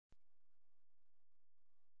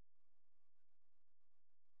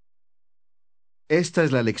Esta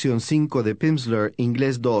es la lección 5 de Pimsleur,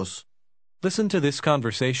 Inglés 2. Listen to this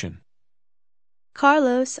conversation.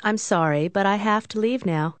 Carlos, I'm sorry, but I have to leave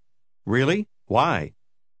now. Really? Why?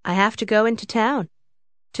 I have to go into town.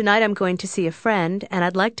 Tonight I'm going to see a friend, and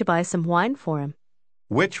I'd like to buy some wine for him.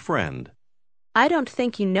 Which friend? I don't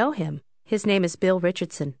think you know him. His name is Bill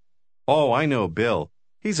Richardson. Oh, I know Bill.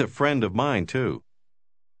 He's a friend of mine, too.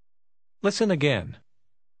 Listen again.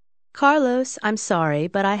 Carlos, I'm sorry,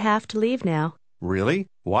 but I have to leave now. Really?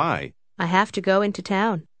 Why? I have to go into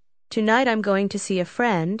town. Tonight I'm going to see a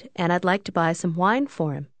friend, and I'd like to buy some wine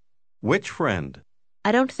for him. Which friend?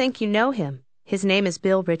 I don't think you know him. His name is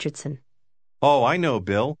Bill Richardson. Oh, I know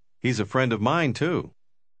Bill. He's a friend of mine, too.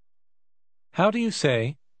 How do you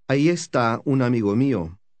say, Ahí está un amigo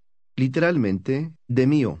mío. Literalmente, de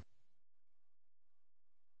mío.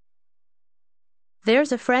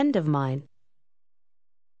 There's a friend of mine.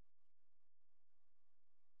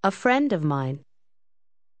 A friend of mine.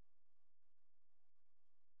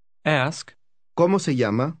 ask, ¿Cómo se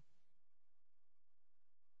llama?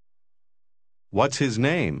 What's his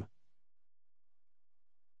name?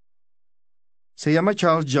 Se llama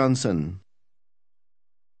Charles Johnson.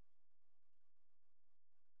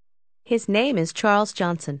 His name is Charles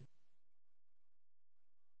Johnson.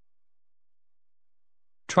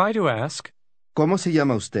 try to ask, ¿Cómo se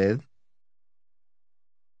llama usted?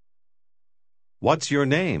 What's your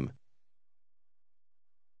name?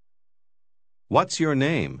 What's your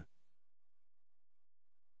name?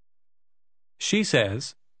 she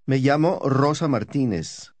says, Me llamo Rosa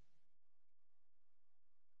Martínez.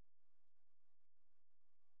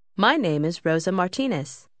 My name is Rosa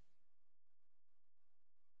Martinez.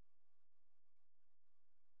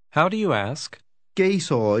 how do you ask, ¿Qué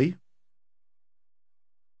hizo hoy?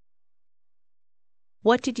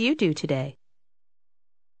 What did you do today?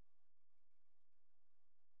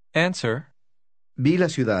 answer, Vi la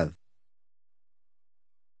ciudad.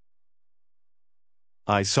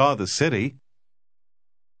 I saw the city.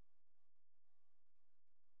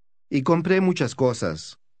 Y compré muchas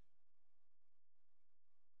cosas.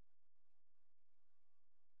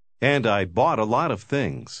 And I bought a lot of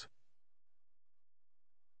things.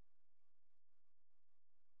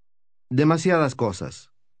 Demasiadas cosas.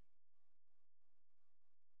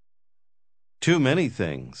 Too many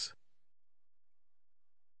things.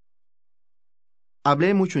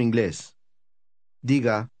 Hablé mucho inglés.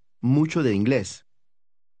 Diga, mucho de inglés.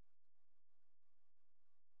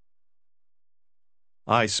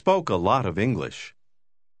 I spoke a lot of English.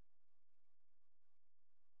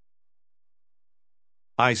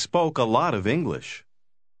 I spoke a lot of English.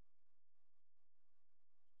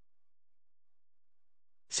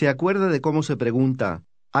 ¿Se acuerda de cómo se pregunta,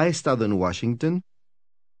 ¿ha estado en Washington?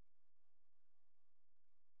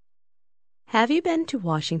 Have you been to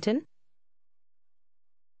Washington?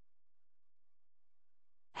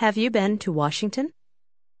 Have you been to Washington?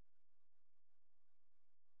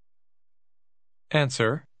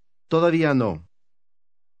 answer, Todavía no.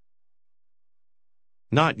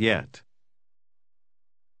 Not yet.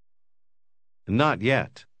 Not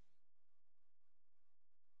yet.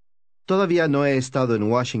 Todavía no he estado en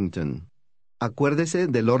Washington. Acuérdese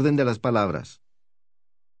del orden de las palabras.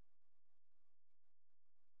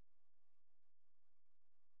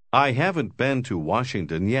 I haven't been to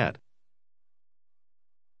Washington yet.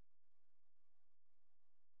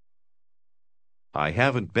 I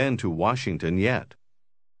haven't been to Washington yet.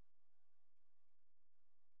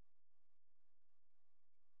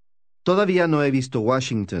 Todavía no he visto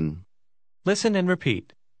Washington. listen and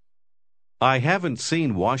repeat. I haven't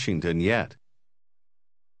seen Washington yet.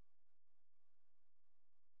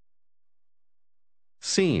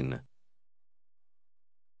 Seen.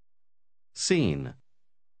 Seen.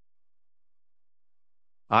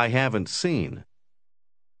 I haven't seen.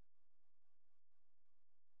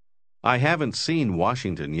 I haven't seen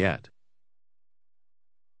Washington yet.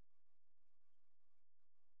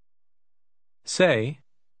 Say,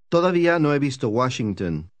 Todavía no he visto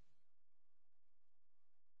Washington.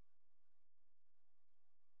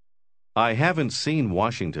 I haven't seen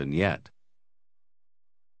Washington yet.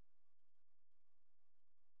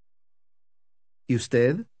 ¿Y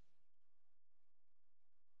usted?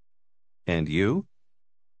 And you?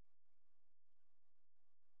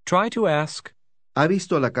 try to ask, ¿Ha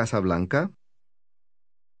visto la Casa Blanca?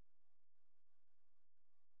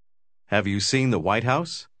 Have you seen the White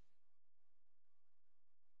House?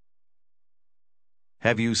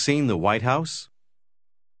 Have you seen the White House?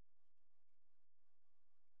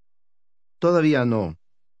 Todavía no.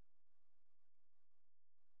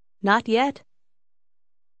 Not yet.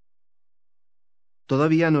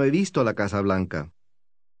 Todavía no he visto la Casa Blanca.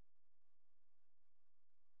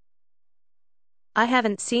 I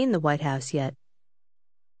haven't seen the White House yet.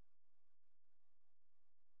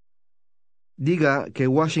 Diga que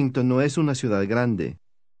Washington no es una ciudad grande.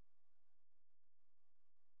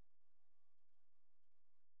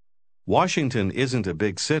 Washington isn't a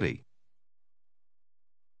big city.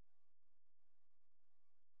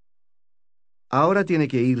 Ahora tiene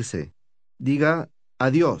que irse. Diga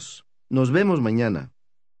adiós. Nos vemos mañana.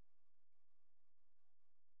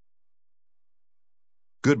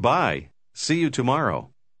 Goodbye. See you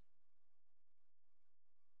tomorrow.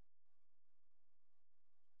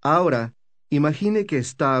 Ahora, imagine que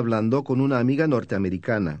está hablando con una amiga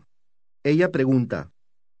norteamericana. Ella pregunta,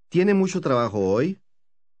 ¿tiene mucho trabajo hoy?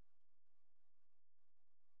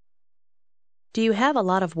 Do you have a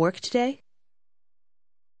lot of work today?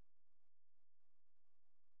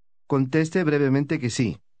 Conteste brevemente que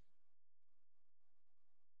sí.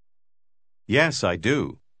 Yes, I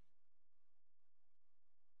do.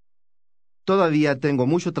 Todavía tengo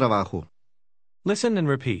mucho trabajo. Listen and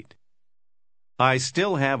repeat. I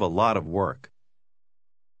still have a lot of work.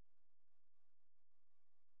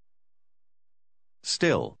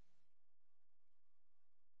 Still.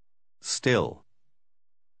 Still.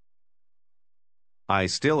 I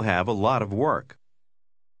still have a lot of work.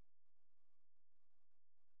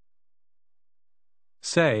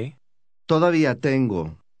 Say, Todavía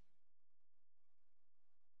tengo.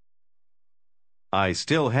 I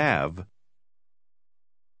still have.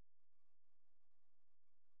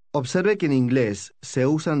 Observe que en inglés se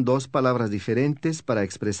usan dos palabras diferentes para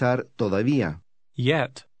expresar todavía.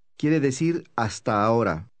 yet, Quiere decir hasta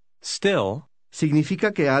ahora. still,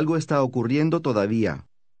 Significa que algo está ocurriendo todavía.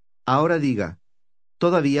 Ahora diga,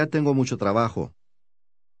 todavía tengo mucho trabajo.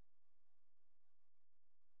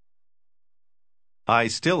 I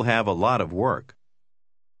still have a lot of work.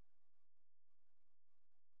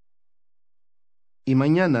 Y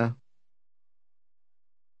mañana,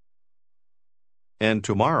 And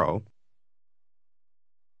tomorrow,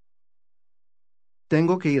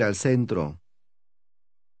 tengo que ir al centro.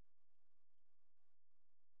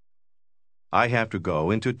 I have to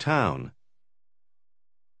go into town.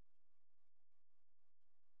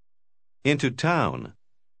 Into town.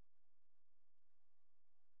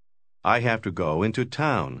 I have to go into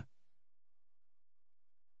town.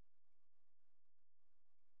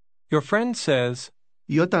 your friend says,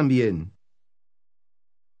 Yo también.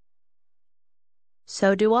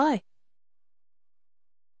 So do I.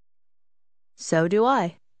 So do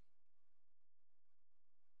I.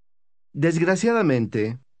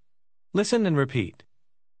 Desgraciadamente, listen and repeat.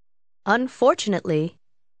 Unfortunately,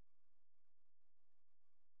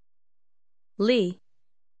 Lee.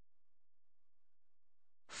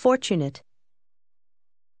 Fortunate.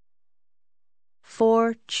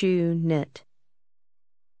 Fortunate.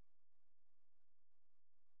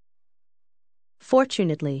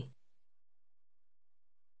 Fortunately.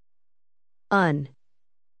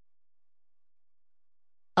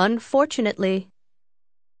 Unfortunately.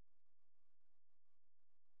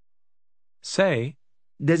 Say,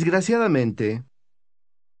 desgraciadamente,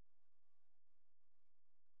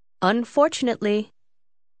 Unfortunately.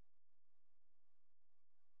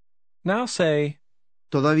 now say,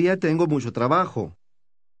 todavía tengo mucho trabajo.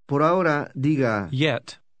 Por ahora, diga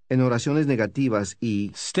yet, en oraciones negativas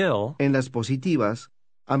y still, en las positivas,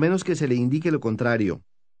 a menos que se le indique lo contrario.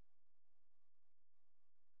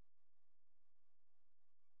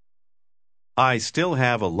 I still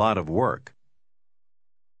have a lot of work.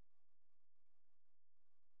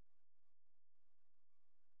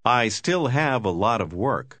 I still have a lot of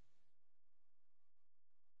work.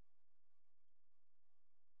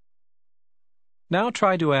 now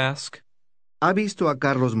try to ask, ¿Ha visto a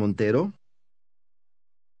Carlos Montero?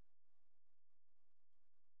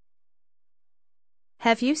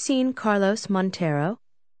 Have you seen Carlos Montero?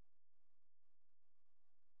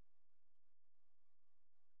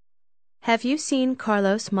 Have you seen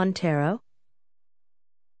Carlos Montero?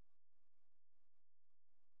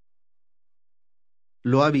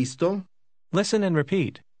 ¿Lo ha visto? listen and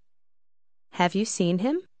repeat. Have you seen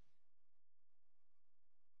him?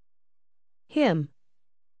 Him.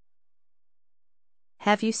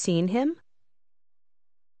 Have you seen him?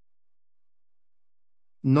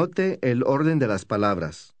 Note el orden de las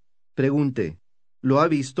palabras. Pregunte, ¿lo ha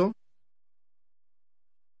visto?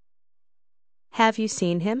 Have you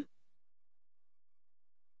seen him?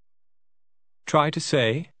 Try to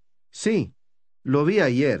say, Sí, lo vi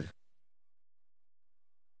ayer.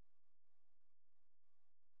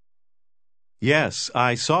 Yes,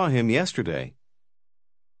 I saw him yesterday.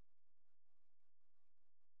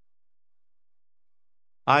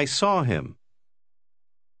 I saw him.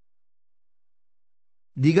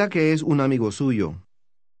 Diga que es un amigo suyo.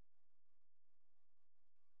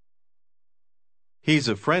 He's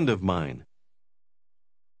a friend of mine.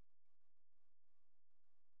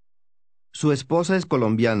 Su esposa es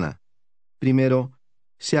colombiana. Primero,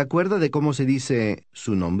 ¿se acuerda de cómo se dice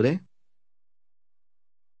su nombre?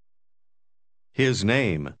 His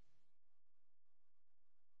name.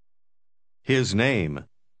 His name.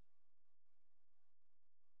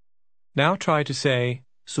 Now try to say,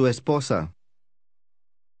 Su esposa.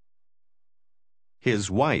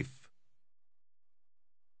 His wife.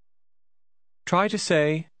 try to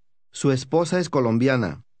say, Su esposa es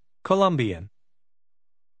colombiana. Colombian.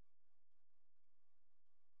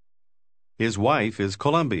 His wife is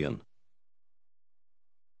Colombian.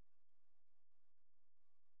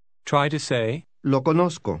 Try to say, Lo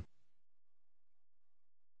conozco.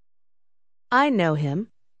 I know him.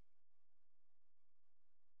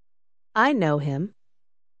 I know him.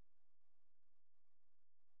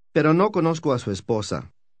 Pero no conozco a su esposa.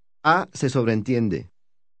 A se sobreentiende.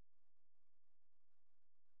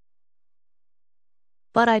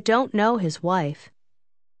 But I don't know his wife.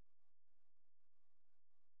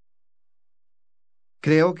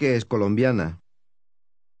 Creo que es colombiana.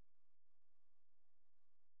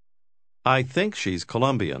 I think she's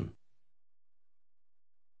Colombian.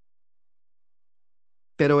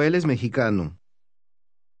 Pero él es mexicano.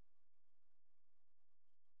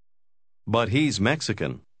 But he's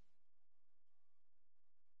Mexican.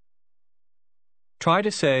 try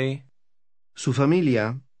to say, Su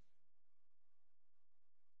familia.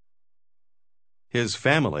 His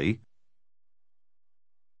family.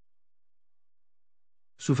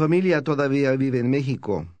 Su familia todavía vive en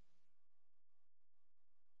México.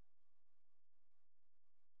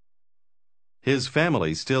 His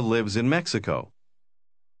family still lives in Mexico.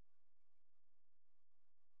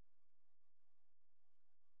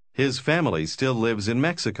 His family still lives in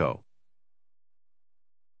Mexico.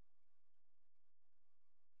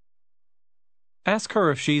 ask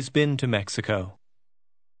her if she's been to Mexico.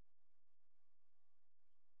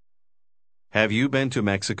 Have you been to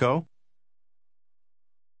Mexico?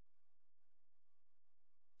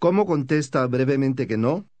 ¿Cómo contesta brevemente que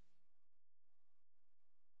no?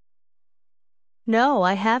 No,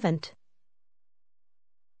 I haven't.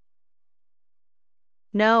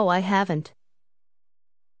 No, I haven't.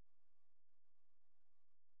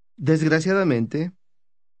 Desgraciadamente,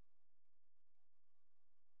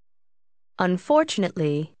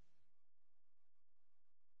 Unfortunately.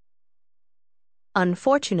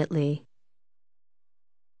 Unfortunately.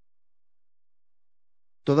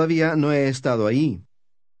 todavía no he estado ahí.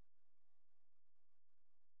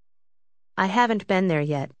 I haven't been there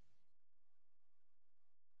yet.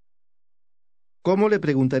 ¿Cómo le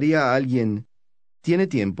preguntaría a alguien, ¿tiene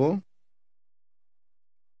tiempo?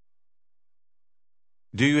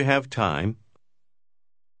 Do you have time?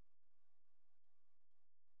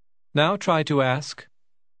 Now try to ask,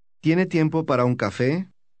 ¿Tiene tiempo para un café?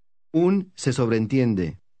 Un se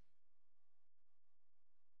sobreentiende.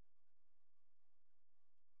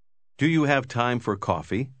 Do you have time for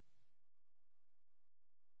coffee?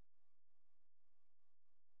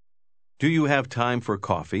 Do you have time for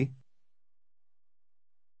coffee?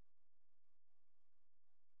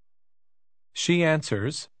 she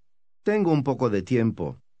answers, Tengo un poco de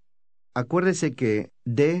tiempo. Acuérdese que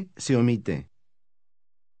de se omite.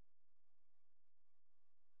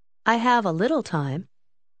 I have a little time.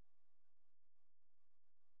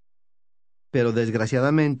 Pero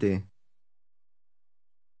desgraciadamente,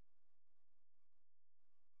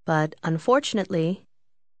 But unfortunately,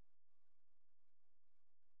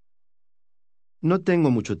 no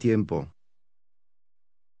tengo mucho tiempo.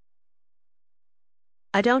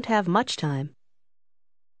 I don't have much time.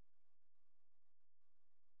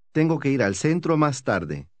 Tengo que ir al centro más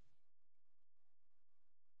tarde.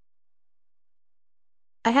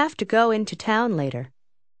 I have to go into town later.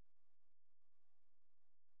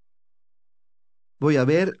 Voy a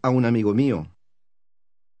ver a un amigo mío.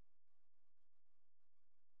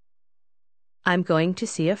 I'm going to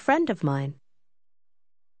see a friend of mine.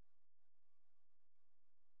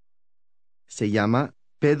 Se llama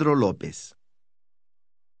Pedro López.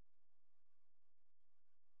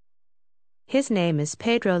 His name is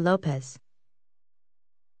Pedro Lopez.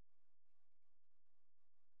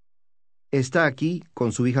 Está aquí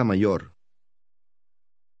con su hija mayor.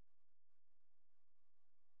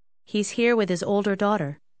 He's here with his older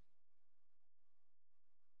daughter.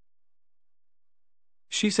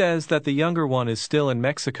 she says that the younger one is still in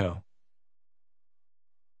Mexico.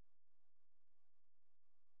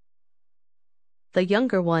 The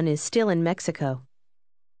younger one is still in Mexico.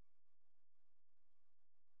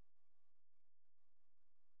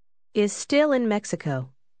 is still in Mexico.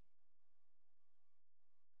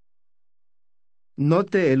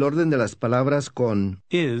 Note el orden de las palabras con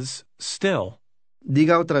Is still.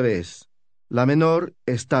 diga otra vez. La menor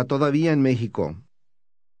está todavía en México.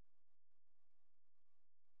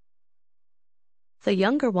 The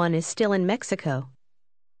younger one is still in Mexico.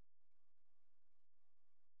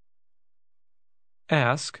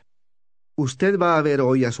 Ask. ¿Usted va a ver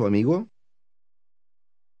hoy a su amigo?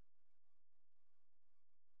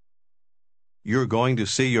 You're going to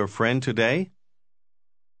see your friend today?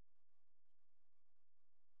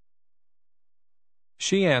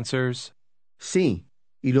 She answers, Sí,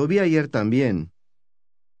 y lo vi ayer también.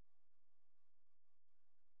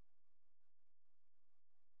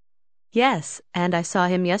 Yes, and I saw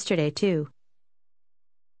him yesterday too.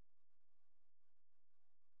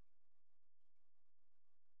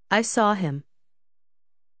 I saw him.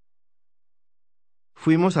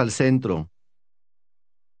 Fuimos al centro.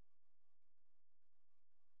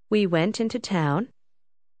 We went into town.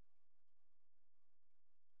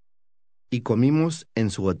 Y comimos en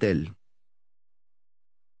su hotel.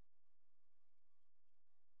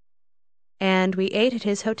 And we ate at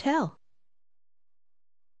his hotel.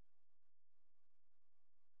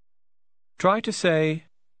 try to say,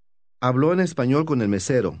 Habló en español con el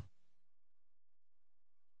mesero.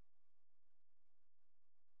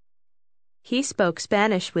 He spoke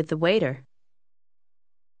Spanish with the waiter.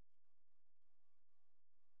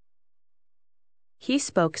 He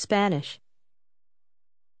spoke Spanish.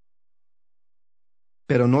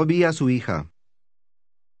 Pero no vi a su hija.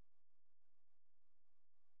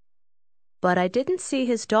 But I didn't see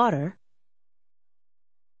his daughter.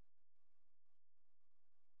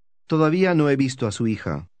 Todavía no he visto a su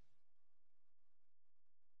hija.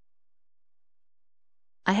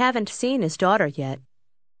 I haven't seen his daughter yet.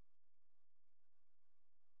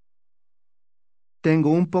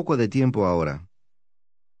 Tengo un poco de tiempo ahora.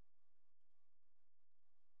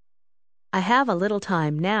 I have a little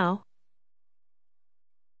time now.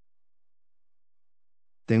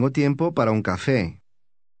 Tengo tiempo para un café.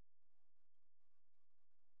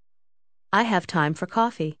 I have time for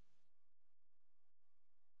coffee.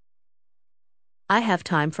 I have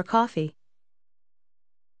time for coffee.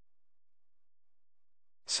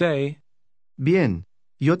 say, Bien,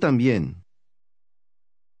 yo también.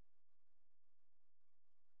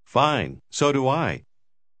 Fine, so do I.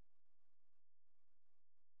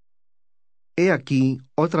 He aquí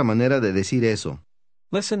otra manera de decir eso.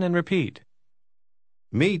 listen and repeat.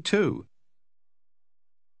 Me too.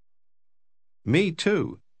 Me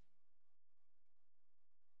too.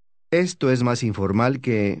 Esto es más informal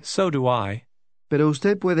que, So do I. pero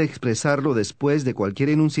usted puede expresarlo después de cualquier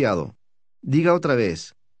enunciado. Diga otra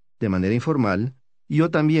vez, de manera informal, yo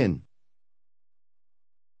también.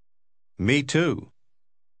 Me too.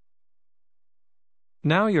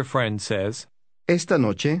 Now your friend says, Esta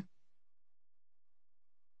noche,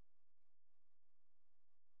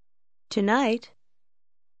 Tonight,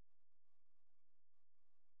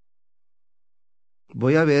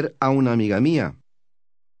 voy a ver a una amiga mía.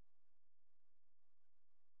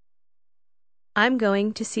 I'm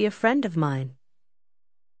going to see a friend of mine.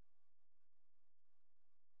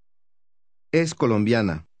 Es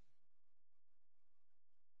colombiana.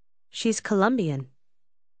 She's Colombian.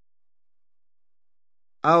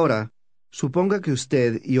 Ahora, suponga que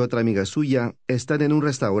usted y otra amiga suya están en un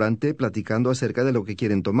restaurante platicando acerca de lo que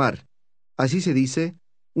quieren tomar. Así se dice,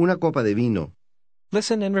 una copa de vino.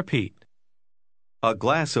 listen and repeat. A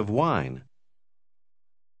glass of wine.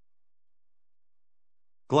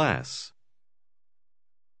 Glass.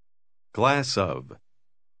 Glass of.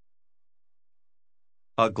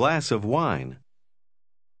 A glass of wine.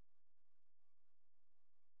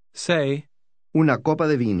 Say, Una copa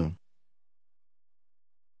de vino.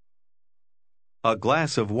 A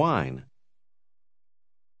glass of wine.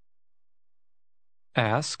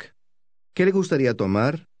 ask, ¿Qué le gustaría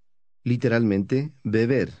tomar? Literalmente,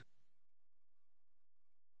 beber.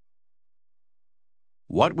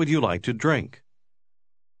 What would you like to drink?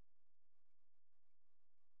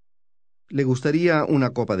 ¿Le gustaría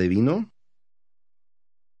una copa de vino?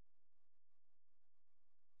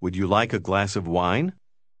 Would you like a glass of wine?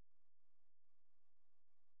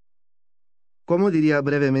 ¿Cómo diría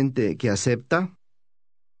brevemente que acepta?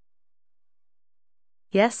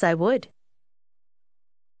 Yes, I would.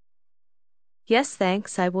 Yes,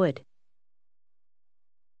 thanks, I would.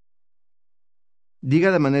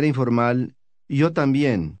 Diga de manera informal, yo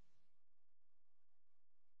también.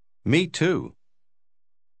 Me too.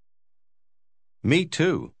 Me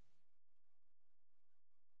too.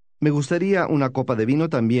 Me gustaría una copa de vino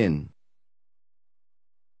también.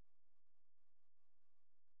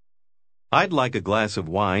 I'd like a glass of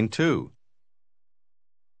wine, too.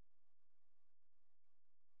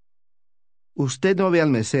 Usted no ve al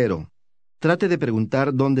mesero. Trate de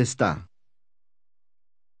preguntar dónde está.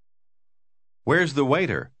 Where's the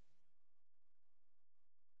waiter?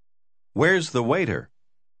 Where's the waiter?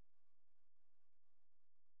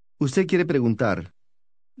 Usted quiere preguntar,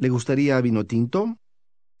 ¿le gustaría vino tinto?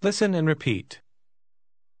 Listen and repeat.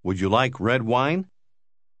 Would you like red wine?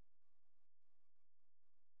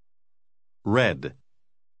 Red.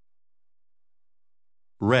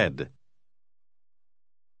 Red.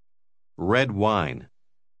 Red wine.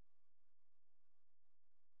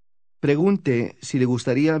 Pregunte si le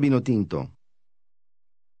gustaría vino tinto.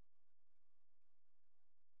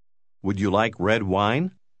 Would you like red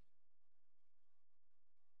wine?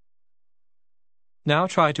 Now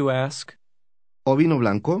try to ask, ¿O vino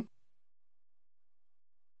blanco?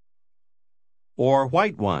 Or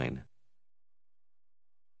white wine?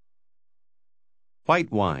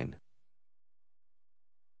 White wine.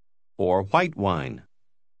 Or white wine.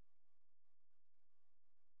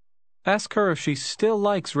 ask her if she still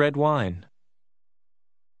likes red wine.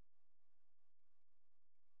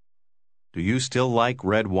 Do you still like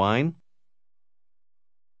red wine?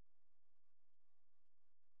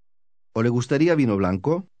 ¿O le gustaría vino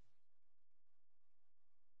blanco?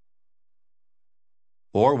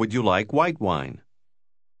 Or would you like white wine?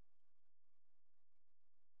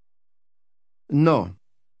 No,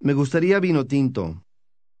 me gustaría vino tinto.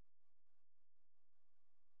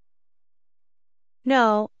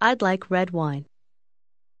 No, I'd like red wine.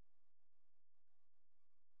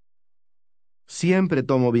 Siempre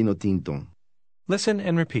tomo vino tinto. Listen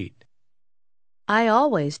and repeat. I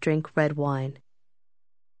always drink red wine.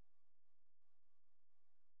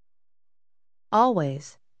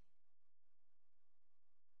 Always.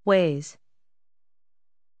 Ways.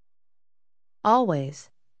 Always.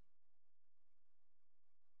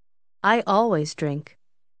 I always drink.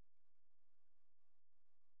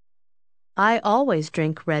 I always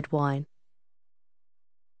drink red wine.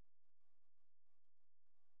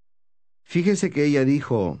 Fíjese que ella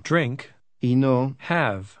dijo, Drink, y no,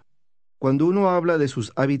 have. cuando uno habla de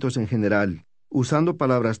sus hábitos en general, usando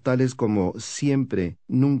palabras tales como siempre,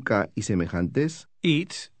 nunca y semejantes,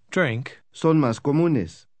 Eat, drink. son más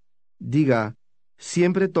comunes. Diga,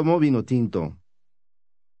 siempre tomo vino tinto.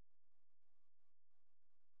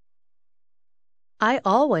 I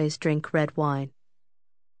always drink red wine.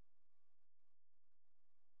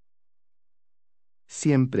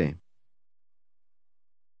 Siempre.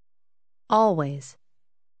 Always.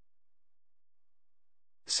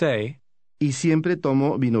 Say, Y siempre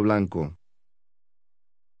tomo vino blanco.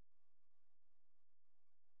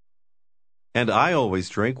 And I always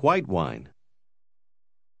drink white wine.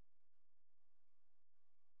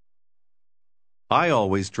 I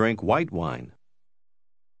always drink white wine.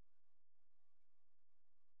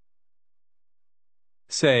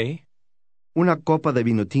 say, Una copa de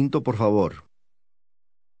vino tinto, por favor.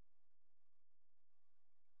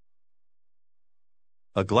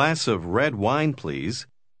 A glass of red wine, please.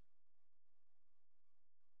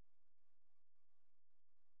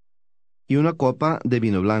 Y una copa de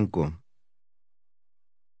vino blanco.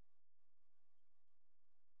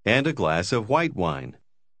 And a glass of white wine.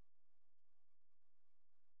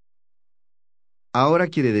 Ahora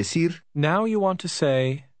quiere decir, now you want to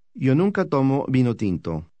say, yo nunca tomo vino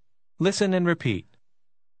tinto. listen and repeat.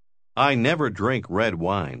 I never drink red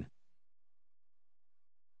wine.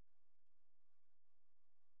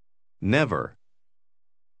 Never.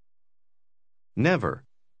 Never.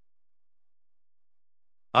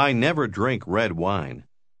 I never drink red wine.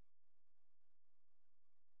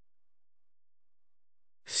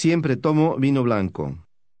 Siempre tomo vino blanco.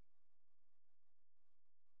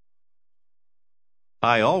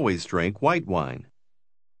 I always drink white wine.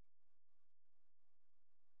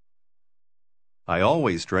 I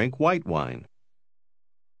always drink white wine.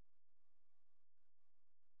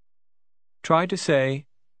 Try to say,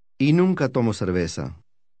 Y nunca tomo cerveza.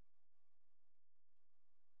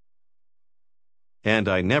 And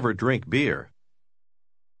I never drink beer.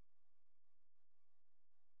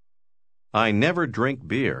 I never drink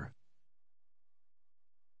beer.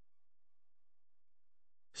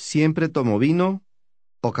 Siempre tomo vino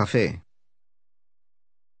o café.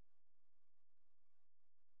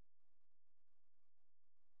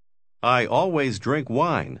 I always drink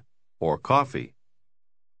wine or coffee.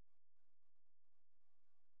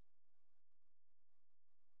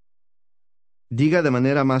 Diga de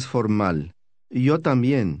manera más formal. Yo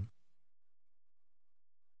también.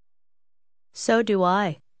 So do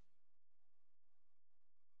I.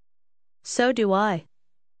 So do I.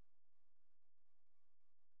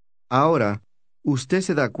 Ahora, usted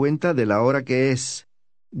se da cuenta de la hora que es.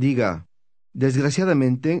 Diga,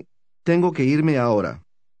 desgraciadamente, tengo que irme ahora.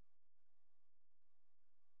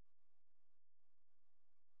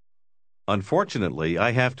 Unfortunately,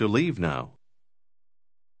 I have to leave now.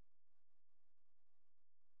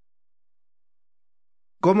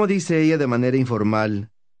 ¿Cómo dice ella de manera informal?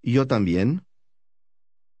 ¿Yo también?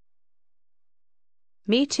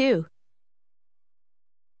 Me too.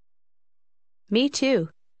 Me too.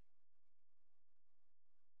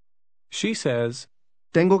 She says,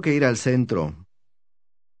 Tengo que ir al centro.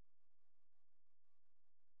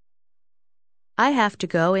 I have to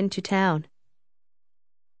go into town.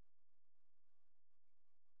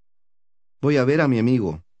 Voy a ver a mi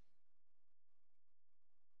amigo.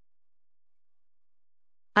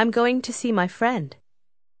 I'm going to see my friend.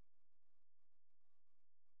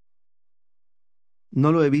 No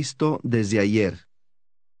lo he visto desde ayer.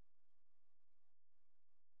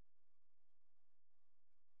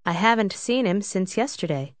 I haven't seen him since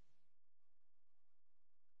yesterday.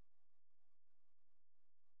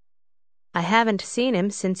 I haven't seen him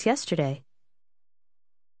since yesterday.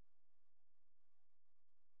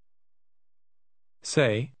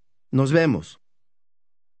 say, Nos vemos.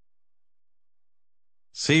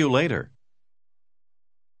 See you later.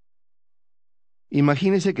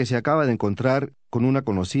 Imagínese que se acaba de encontrar con una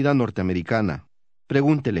conocida norteamericana.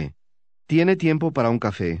 Pregúntele, ¿tiene tiempo para un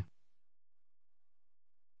café?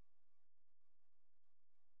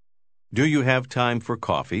 Do you have time for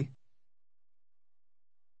coffee?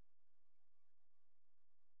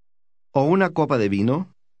 ¿O una copa de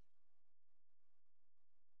vino?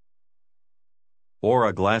 Or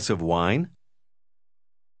a glass of wine?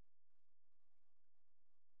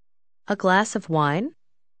 A glass of wine?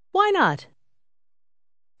 Why not?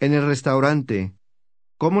 En el restaurante,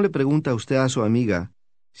 ¿cómo le pregunta usted a su amiga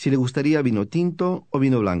si le gustaría vino tinto o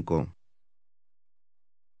vino blanco?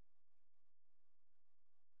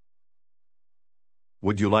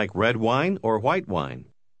 Would you like red wine or white wine?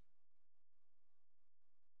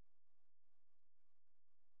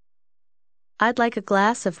 I'd like a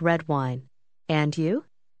glass of red wine. And you?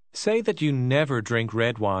 say that you never drink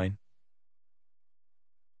red wine.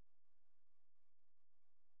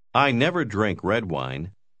 I never drink red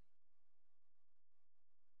wine.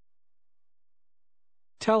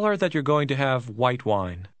 Tell her that you're going to have white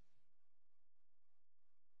wine.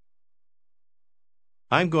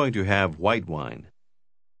 I'm going to have white wine.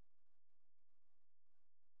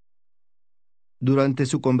 Durante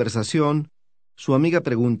su conversación, su amiga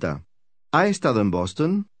pregunta, ¿ha estado en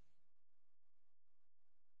Boston?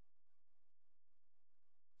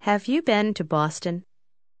 Have you been to Boston?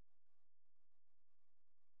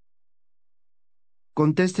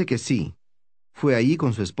 Conteste que sí. Fue allí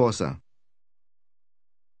con su esposa.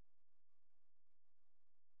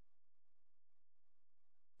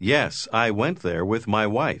 Yes, I went there with my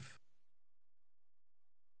wife.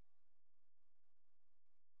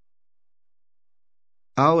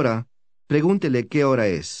 Ahora, pregúntele qué hora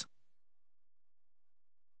es.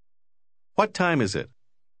 What time is it?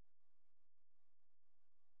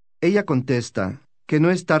 Ella contesta que no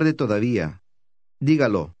es tarde todavía.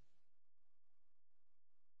 Dígalo.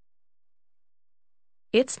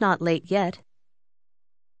 It's not late yet.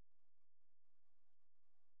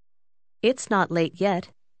 It's not late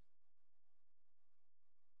yet.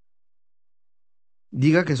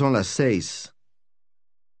 Diga que son las 6.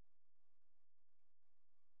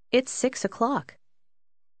 It's 6:00.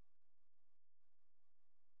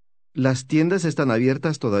 Las tiendas están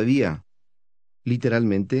abiertas todavía.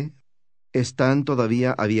 Literalmente, están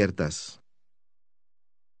todavía abiertas.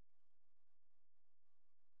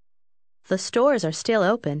 The stores are still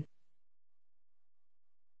open.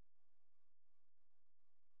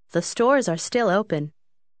 The stores are still open.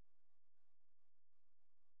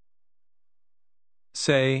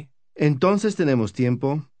 Say, Entonces tenemos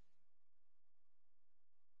tiempo.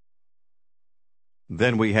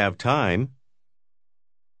 Then we have time.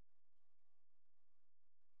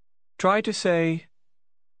 try to say,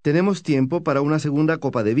 Tenemos tiempo para una segunda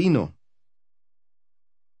copa de vino.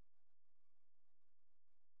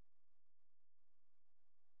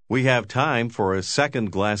 We have time for a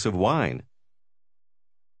second glass of wine.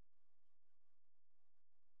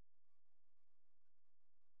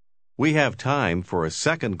 We have time for a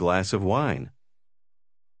second glass of wine.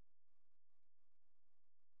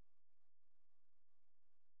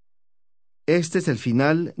 Este es el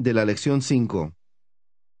final de la lección 5.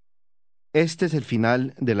 Este es el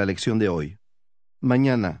final de la lección de hoy.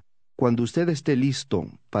 Mañana, cuando usted esté listo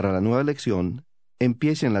para la nueva lección,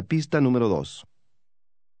 empiece en la pista número 2.